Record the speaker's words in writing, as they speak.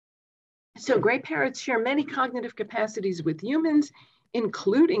So gray parrots share many cognitive capacities with humans,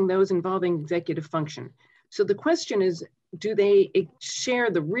 including those involving executive function. So the question is, do they share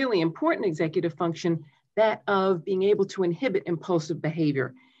the really important executive function, that of being able to inhibit impulsive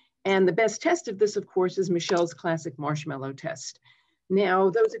behavior? And the best test of this, of course, is Michel's classic marshmallow test. Now,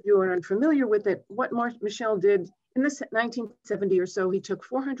 those of you who are unfamiliar with it, what Michel did in the 1970 or so, he took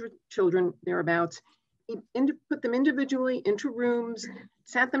 400 children, thereabouts. He put them individually into rooms,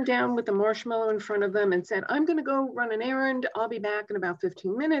 sat them down with a marshmallow in front of them and said, I'm gonna go run an errand. I'll be back in about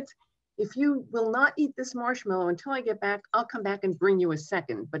 15 minutes. If you will not eat this marshmallow until I get back, I'll come back and bring you a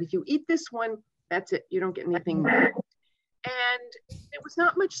second. But if you eat this one, that's it, you don't get anything more. And it was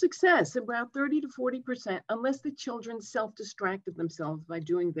not much success, about 30 to 40%, unless the children self-distracted themselves by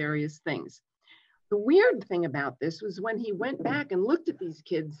doing various things. The weird thing about this was when he went back and looked at these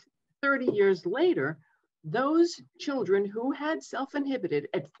kids 30 years later, those children who had self-inhibited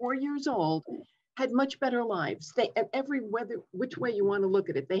at 4 years old had much better lives. They, at which way you want to look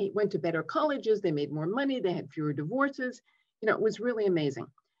at it, they went to better colleges, they made more money, they had fewer divorces. You know, it was really amazing.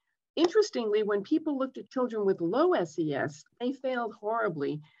 Interestingly, when people looked at children with low SES, they failed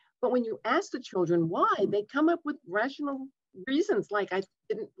horribly. But when you ask the children why, they come up with rational reasons, like, I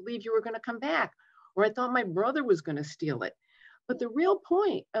didn't believe you were going to come back, or I thought my brother was going to steal it. But the real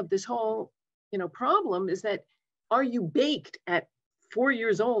point of this whole, problem is that, are you baked at 4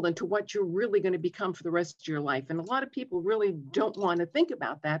 years old into what you're really going to become for the rest of your life? And a lot of people really don't want to think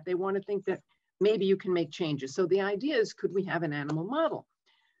about that. They want to think that maybe you can make changes. So the idea is, could we have an animal model?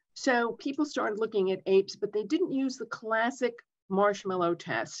 So people started looking at apes, but they didn't use the classic marshmallow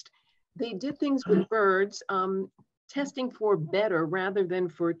test. They did things with birds, testing for better rather than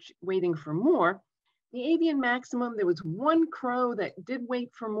for waiting for more. The avian maximum, there was one crow that did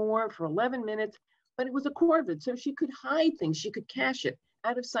wait for more for 11 minutes, but it was a corvid, so she could hide things, she could cache it,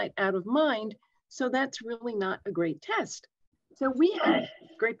 out of sight, out of mind. So that's really not a great test. So we have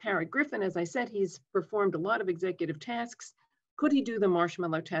great parrot Griffin. As I said, he's performed a lot of executive tasks. Could he do the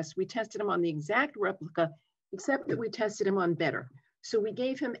marshmallow test? We tested him on the exact replica, except that we tested him on better. So we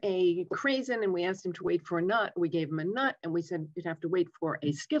gave him a craisin and we asked him to wait for a nut. We gave him a nut and we said you'd have to wait for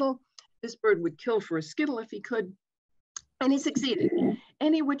a skittle. This bird would kill for a skittle if he could, and he succeeded.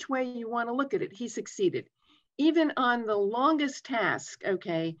 Any which way you want to look at it, he succeeded. Even on the longest task,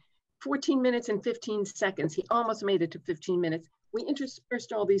 14 minutes and 15 seconds, he almost made it to 15 minutes. We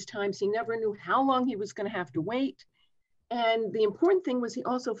interspersed all these times. He never knew how long he was going to have to wait. And the important thing was he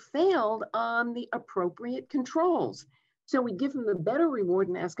also failed on the appropriate controls. So we give him the better reward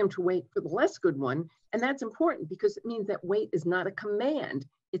and ask him to wait for the less good one. And that's important because it means that wait is not a command,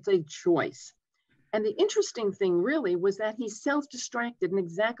 it's a choice. And the interesting thing really was that he self-distracted in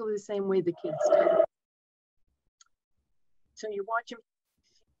exactly the same way the kids did. So you watch him,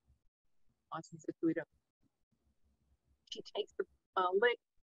 she takes the lick,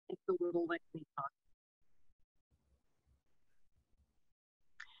 takes the little lick, and he talks.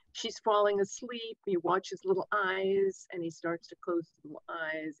 She's falling asleep, you watch his little eyes, and he starts to close his little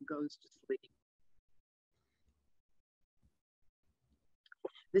eyes and goes to sleep.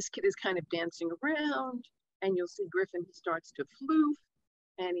 This kid is kind of dancing around, and you'll see Griffin, he starts to floof,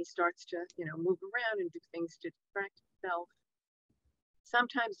 and he starts to, move around and do things to distract himself.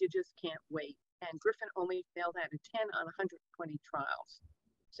 Sometimes you just can't wait. And Griffin only failed out of 10 on 120 trials.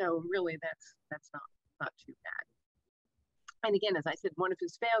 So really that's not too bad. And again, as I said, one of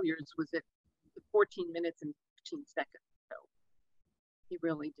his failures was at 14 minutes and 15 seconds. So he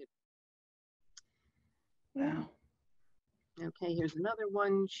really did. Wow. Okay, here's another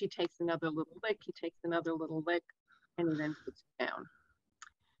one. She takes another little lick. He takes another little lick, and he then puts it down.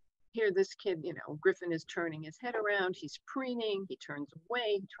 Here, this kid, Griffin is turning his head around. He's preening. He turns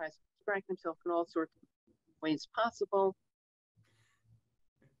away. He tries to distract himself in all sorts of ways possible.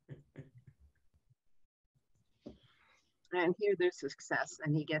 And here there's success,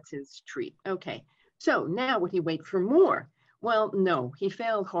 and he gets his treat. Okay, so now would he wait for more? Well, no, he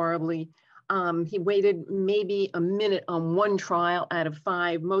failed horribly. He waited maybe a minute on one trial out of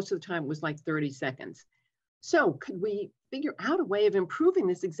 5. Most of the time it was like 30 seconds. So could we figure out a way of improving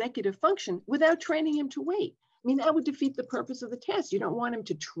this executive function without training him to wait? I mean, that would defeat the purpose of the test. You don't want him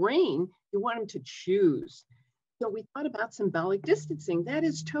to train, you want him to choose. So we thought about symbolic distancing, that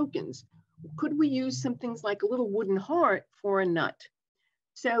is tokens. Could we use some things like a little wooden heart for a nut?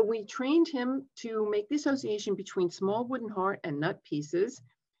 So we trained him to make the association between small wooden heart and nut pieces.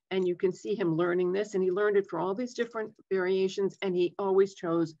 And you can see him learning this, and he learned it for all these different variations, and he always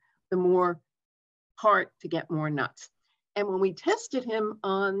chose the more heart to get more nuts. And when we tested him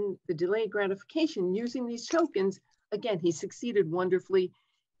on the delayed gratification using these tokens, again, he succeeded wonderfully.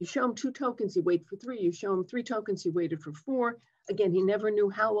 You show him 2 tokens, he waited for 3. You show him 3 tokens, he waited for 4. Again, he never knew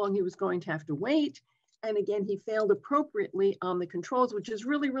how long he was going to have to wait. And again, he failed appropriately on the controls, which is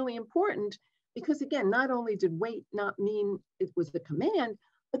really, really important because again, not only did wait not mean it was the command,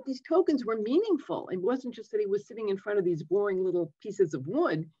 but these tokens were meaningful. It wasn't just that he was sitting in front of these boring little pieces of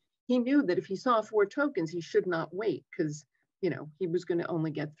wood. He knew that if he saw 4 tokens, he should not wait because, you know, he was going to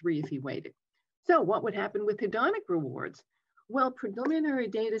only get 3 if he waited. So what would happen with hedonic rewards? Well, preliminary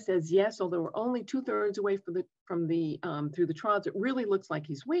data says yes, although we're only 2/3 away through the trials, it really looks like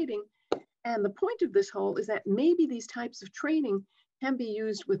he's waiting. And the point of this whole is that maybe these types of training can be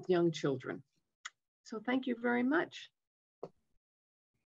used with young children. So thank you very much.